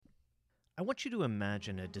I want you to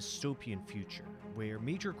imagine a dystopian future where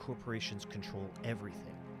major corporations control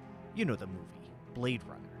everything. You know the movie, Blade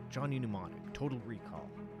Runner, Johnny Mnemonic, Total Recall.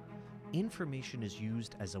 Information is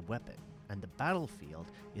used as a weapon, and the battlefield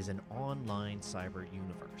is an online cyber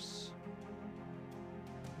universe.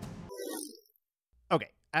 Okay,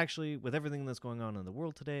 actually, with everything that's going on in the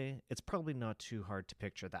world today, it's probably not too hard to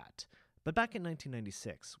picture that. But back in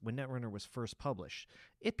 1996, when Netrunner was first published,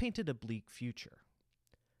 it painted a bleak future.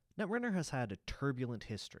 Netrunner has had a turbulent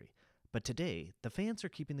history, but today, the fans are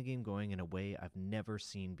keeping the game going in a way I've never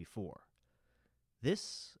seen before.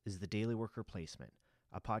 This is the Daily Worker Placement,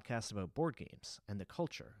 a podcast about board games and the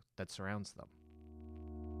culture that surrounds them.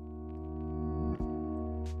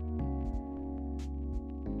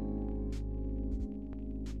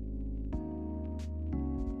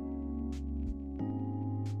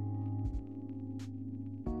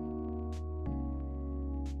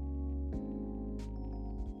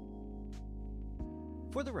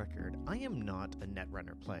 For the record, I am not a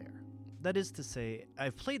Netrunner player. That is to say,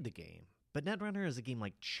 I've played the game, but Netrunner is a game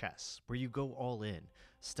like chess, where you go all in,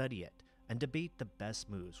 study it, and debate the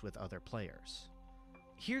best moves with other players.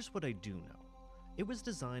 Here's what I do know. It was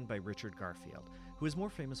designed by Richard Garfield, who is more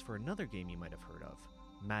famous for another game you might have heard of,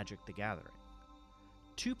 Magic the Gathering.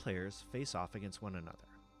 Two players face off against one another.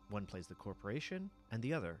 One plays the corporation, and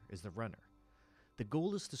the other is the runner. The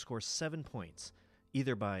goal is to score 7 points,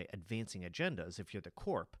 either by advancing agendas if you're the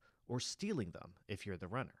corp, or stealing them if you're the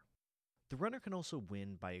runner. The runner can also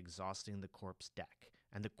win by exhausting the corp's deck,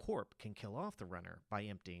 and the corp can kill off the runner by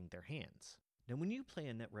emptying their hands. Now, when you play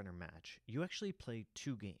a Netrunner match, you actually play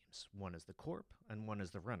 2 games. One is the corp, and one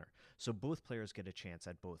is the runner, so both players get a chance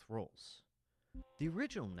at both roles. The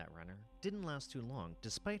original Netrunner didn't last too long,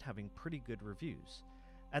 despite having pretty good reviews.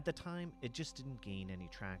 At the time, it just didn't gain any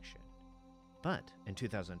traction. But in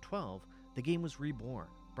 2012, the game was reborn,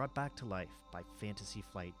 brought back to life by Fantasy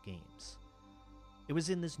Flight Games. It was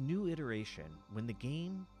in this new iteration when the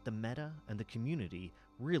game, the meta, and the community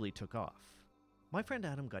really took off. My friend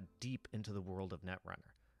Adam got deep into the world of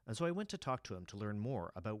Netrunner, and so I went to talk to him to learn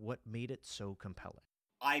more about what made it so compelling.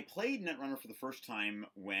 I played Netrunner for the first time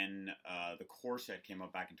when the core set came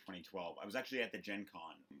out back in 2012. I was actually at the Gen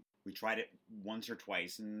Con. We tried it once or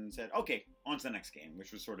twice and said, okay, on to the next game,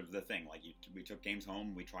 which was sort of the thing. Like, we took games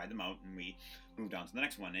home, we tried them out, and we moved on to the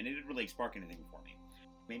next one. And it didn't really spark anything for me.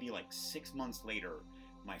 Maybe like 6 months later,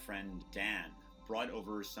 my friend Dan brought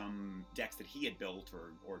over some decks that he had built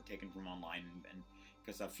or taken from online, and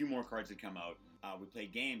because a few more cards had come out, we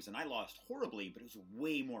played games, and I lost horribly, but it was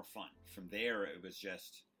way more fun. From there, it was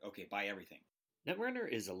just, okay, buy everything. Netrunner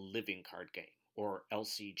is a living card game, or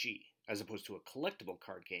LCG, as opposed to a collectible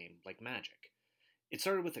card game like Magic. It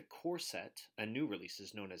started with a core set, and new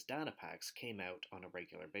releases known as data packs came out on a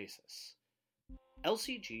regular basis.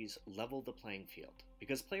 LCGs level the playing field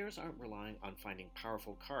because players aren't relying on finding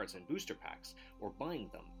powerful cards and booster packs or buying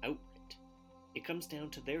them outright. It comes down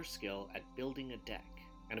to their skill at building a deck,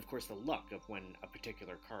 and of course the luck of when a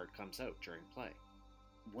particular card comes out during play.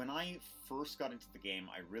 When I first got into the game,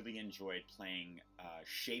 I really enjoyed playing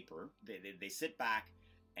Shaper. They sit back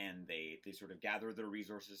and they sort of gather their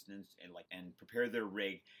resources and prepare their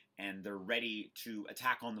rig, and they're ready to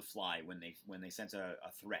attack on the fly when they sense a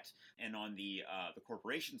threat. And on the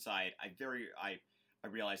corporation side, I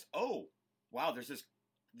realized, oh wow, there's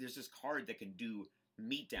this card that can do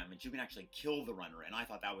meat damage. You can actually kill the runner, and I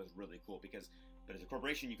thought that was really cool but as a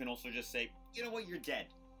corporation, you can also just say, you know what, you're dead.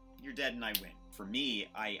 You're dead and I win. For me,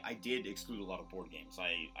 I did exclude a lot of board games.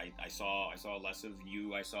 I saw less of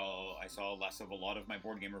you. I saw less of a lot of my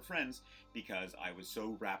board gamer friends because I was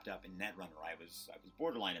so wrapped up in Netrunner. I was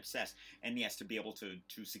borderline obsessed. And yes, to be able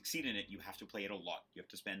to succeed in it, you have to play it a lot. You have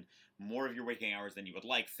to spend more of your waking hours than you would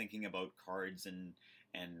like thinking about cards and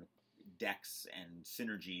decks and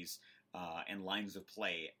synergies and lines of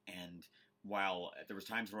play. And while there was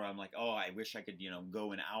times where I'm like, oh, I wish I could,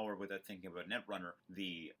 go an hour without thinking about Netrunner,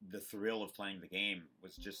 the thrill of playing the game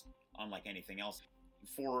was just unlike anything else.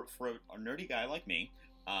 For a nerdy guy like me,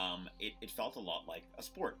 it felt a lot like a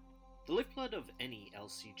sport. The lifeblood of any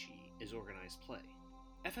LCG is organized play.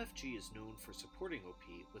 FFG is known for supporting OP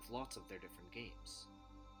with lots of their different games.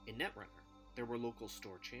 In Netrunner, there were local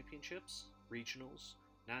store championships, regionals,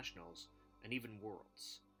 nationals, and even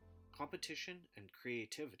worlds. Competition and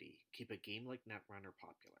creativity keep a game like Netrunner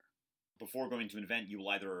popular. Before going to an event, you will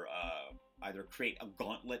either create a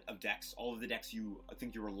gauntlet of decks, all of the decks you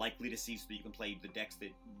think you are likely to see, so that you can play the decks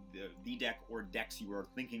the deck or decks you are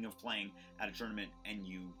thinking of playing at a tournament, and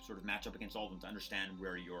you sort of match up against all of them to understand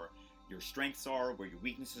where your strengths are, where your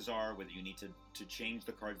weaknesses are, whether you need to change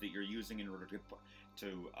the cards that you're using in order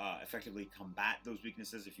to effectively combat those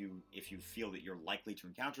weaknesses if you feel that you're likely to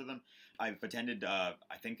encounter them. I've attended, I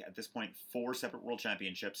think at this point, 4 separate World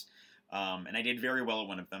Championships, and I did very well at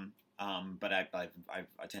one of them. But I've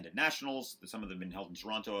attended nationals. Some of them have been held in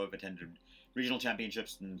Toronto. I've attended regional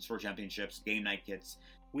championships and store championships, game night kits.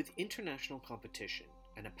 With international competition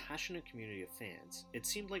and a passionate community of fans, it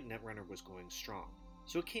seemed like Netrunner was going strong.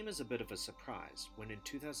 So it came as a bit of a surprise when in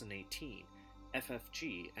 2018,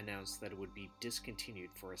 FFG announced that it would be discontinued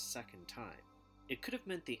for a second time. It could have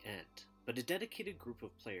meant the end, but a dedicated group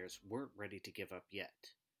of players weren't ready to give up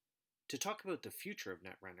yet. To talk about the future of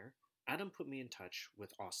Netrunner, Adam put me in touch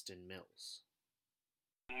with Austin Mills.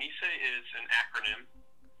 NISE is an acronym,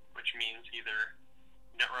 which means either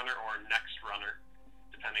Netrunner or Next Runner,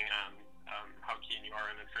 depending on how keen you are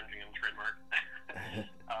in infringing on trademark.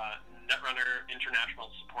 Netrunner International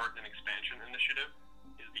Support and Expansion Initiative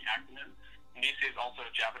is the acronym. NISE is also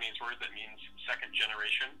a Japanese word that means second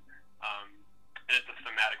generation, and it's a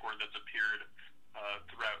thematic word that's appeared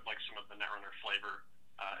throughout like some of the Netrunner flavor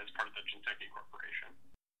as part of the Jinteki Corporation.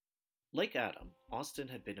 Like Adam, Austin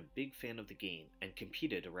had been a big fan of the game and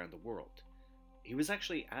competed around the world. He was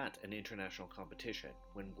actually at an international competition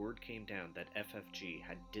when word came down that FFG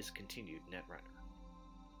had discontinued Netrunner.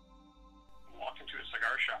 I walked into a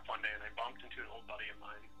cigar shop one day and I bumped into an old buddy of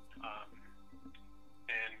mine.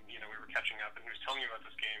 And, we were catching up and he was telling me about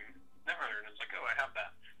this game, Netrunner, and I was like, oh, I have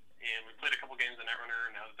that. And we played a couple games of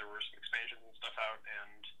Netrunner now that there were some expansions and stuff out,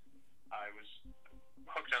 and I was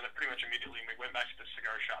hooked on it pretty much immediately. And we went back to the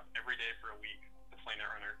cigar shop every day for a week to play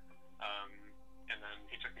Netrunner. And then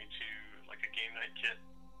he took me to like a game night kit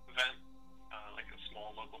event, like a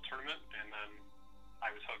small local tournament, and then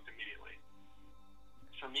I was hooked immediately.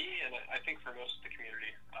 For me, and I think for most of the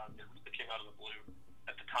community, it came out of the blue.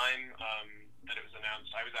 At the time that it was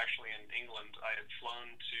announced, I was actually in England. I had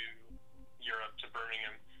flown to Europe, to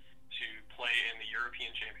Birmingham, to play in the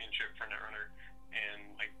European Championship for Netrunner,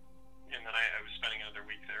 and then I was spending another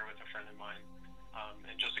week there with a friend of mine.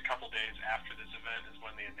 And just a couple days after this event is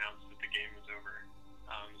when they announced that the game was over.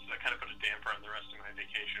 So that kind of put a damper on the rest of my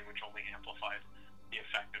vacation, which only amplified the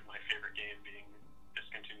effect of my favorite game being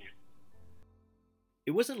discontinued.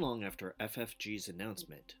 It wasn't long after FFG's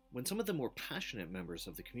announcement when some of the more passionate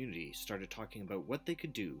members of the community started talking about what they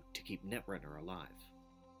could do to keep Netrunner alive.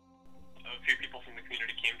 A few people from the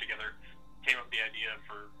community came together, came up with the idea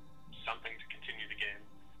for something to continue the game.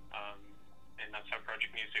 And that's how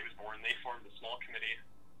Project NISE was born. They formed a small committee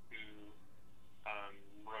who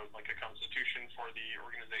wrote like a constitution for the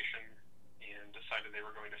organization and decided they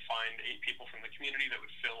were going to find 8 people from the community that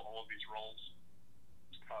would fill all of these roles,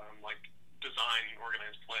 like design,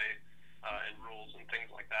 organized play, and rules and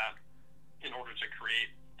things like that, in order to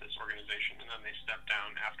create this organization. And then they stepped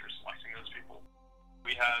down after selecting those people.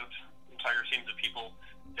 We have entire teams of people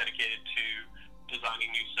dedicated to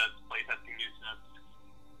designing new sets, playtesting new sets.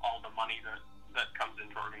 All the money that comes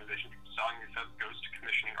into our organization from selling new sets goes to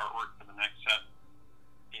commissioning artwork for the next set.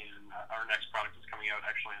 And our next product is coming out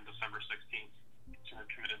actually on December 16th. So we're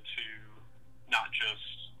committed to not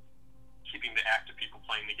just keeping the active people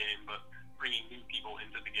playing the game, but bringing new people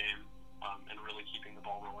into the game and really keeping the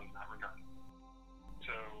ball rolling in that regard.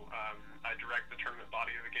 So I direct the tournament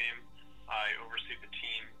body of the game. I oversee the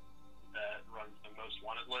team that runs the most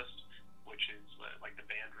wanted list, which is like the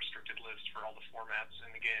banned restricted list for all the formats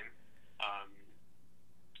in the game.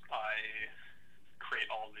 I create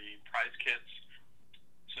all the prize kits,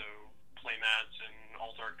 so playmats and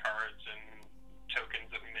alt art cards and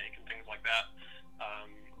tokens that we make and things like that.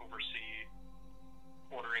 Oversee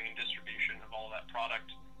ordering and distribution of all that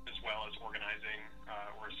product, as well as organizing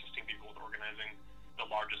or assisting people with organizing the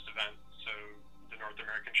largest event. So the North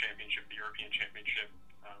American Championship, the European Championship.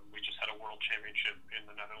 We just had a World Championship in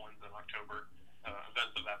the Netherlands in October.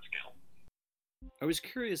 Events of that scale. I was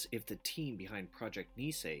curious if the team behind Project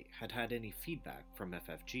NISE had any feedback from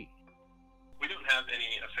FFG. We don't have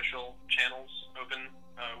any official channels open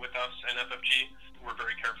with us and FFG. We're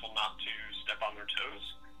very careful not to step on their toes,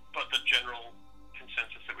 but the general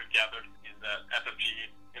consensus that we've gathered is that FFG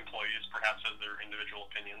employees, perhaps as their individual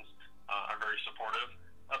opinions, are very supportive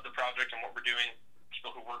of the project and what we're doing.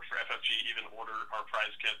 People who work for FFG even order our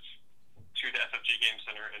prize kits to the FFG Game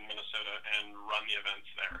Center in Minnesota and run the events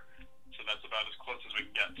there. So that's about as close as we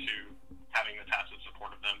can get to having the tacit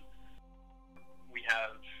support of them. We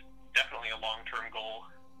have definitely a long-term goal.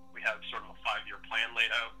 We have sort of a 5-year plan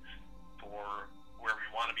laid out for where we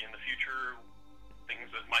want to be in the future, things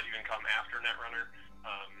that might even come after Netrunner.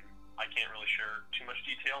 I can't really share too much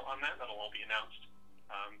detail on that. That'll all be announced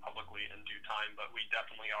publicly in due time, but we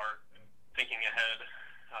definitely are thinking ahead,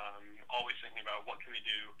 always thinking about what can we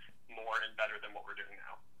do more and better than what we're doing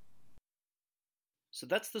now. So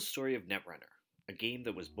that's the story of Netrunner, a game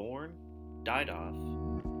that was born, died off,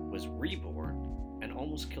 was reborn, and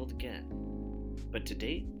almost killed again. But to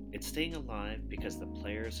date, it's staying alive because the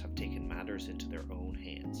players have taken matters into their own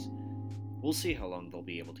hands. We'll see how long they'll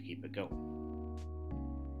be able to keep it going.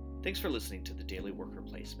 Thanks for listening to the Daily Worker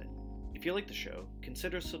Placement. If you like the show,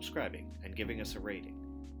 consider subscribing and giving us a rating.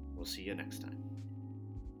 We'll see you next time.